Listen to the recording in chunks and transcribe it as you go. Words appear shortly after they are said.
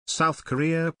South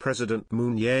Korea President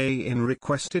Moon Jae-in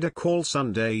requested a call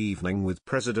Sunday evening with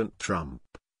President Trump,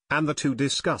 and the two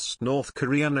discussed North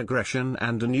Korean aggression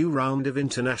and a new round of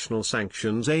international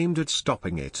sanctions aimed at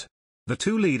stopping it. The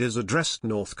two leaders addressed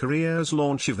North Korea's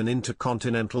launch of an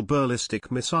intercontinental ballistic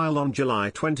missile on July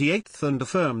 28 and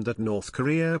affirmed that North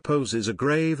Korea poses a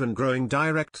grave and growing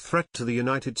direct threat to the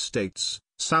United States,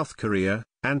 South Korea,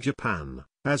 and Japan,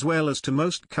 as well as to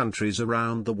most countries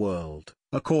around the world,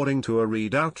 according to a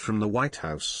readout from the White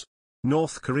House.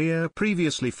 North Korea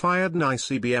previously fired an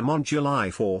ICBM on July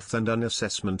 4 and an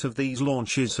assessment of these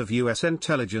launches of U.S.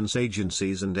 intelligence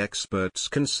agencies and experts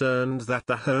concerned that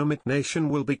the hermit nation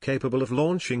will be capable of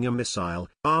launching a missile,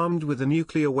 armed with a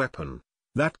nuclear weapon,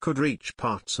 that could reach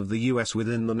parts of the U.S.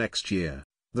 within the next year.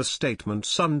 The statement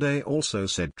Sunday also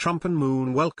said Trump and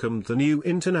Moon welcomed the new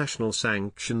international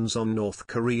sanctions on North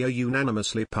Korea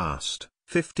unanimously passed,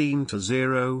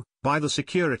 15-0, by the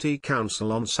Security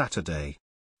Council on Saturday.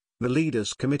 The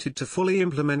leaders committed to fully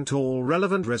implement all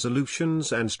relevant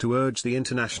resolutions and to urge the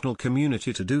international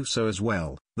community to do so as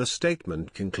well, the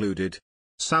statement concluded.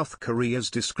 South Korea's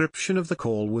description of the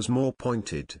call was more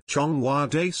pointed. Chonghwa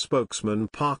Dae spokesman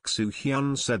Park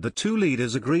Soo-hyun said the two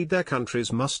leaders agreed their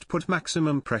countries must put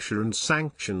maximum pressure and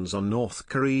sanctions on North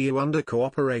Korea under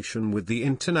cooperation with the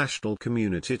international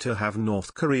community to have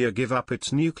North Korea give up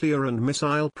its nuclear and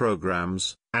missile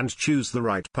programs, and choose the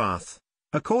right path,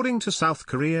 according to South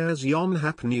Korea's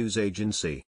Yonhap news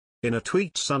agency. In a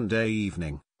tweet Sunday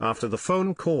evening, after the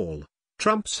phone call,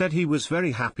 Trump said he was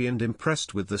very happy and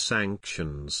impressed with the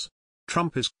sanctions.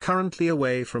 Trump is currently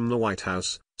away from the White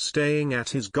House, staying at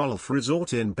his golf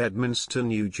resort in Bedminster,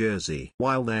 New Jersey.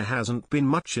 While there hasn't been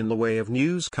much in the way of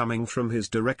news coming from his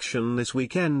direction this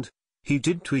weekend, he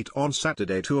did tweet on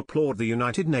Saturday to applaud the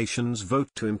United Nations vote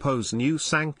to impose new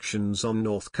sanctions on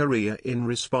North Korea in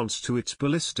response to its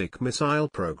ballistic missile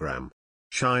program.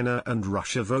 China and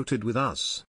Russia voted with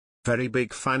us. Very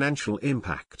big financial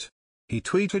impact. He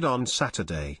tweeted on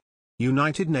Saturday.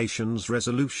 United Nations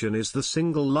resolution is the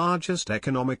single largest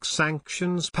economic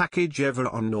sanctions package ever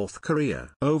on North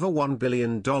Korea. Over $1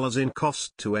 billion in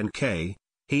cost to NK,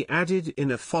 he added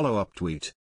in a follow-up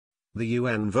tweet. The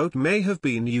UN vote may have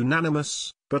been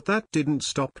unanimous, but that didn't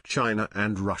stop China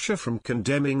and Russia from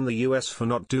condemning the US for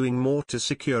not doing more to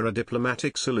secure a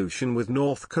diplomatic solution with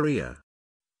North Korea.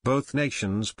 Both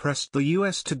nations pressed the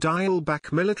US to dial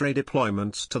back military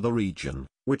deployments to the region,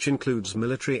 which includes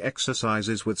military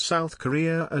exercises with South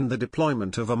Korea and the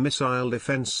deployment of a missile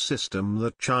defense system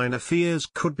that China fears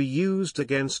could be used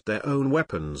against their own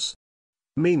weapons.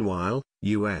 Meanwhile,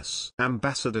 U.S.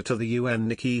 Ambassador to the UN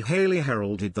Nikki Haley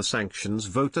heralded the sanctions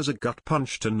vote as a gut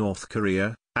punch to North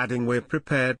Korea, adding we're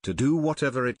prepared to do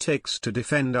whatever it takes to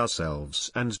defend ourselves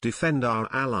and defend our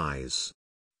allies.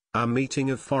 A meeting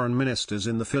of foreign ministers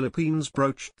in the Philippines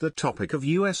broached the topic of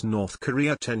U.S.-North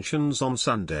Korea tensions on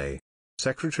Sunday.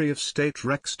 Secretary of State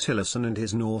Rex Tillerson and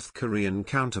his North Korean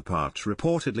counterpart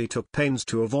reportedly took pains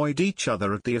to avoid each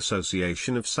other at the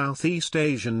Association of Southeast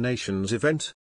Asian Nations event,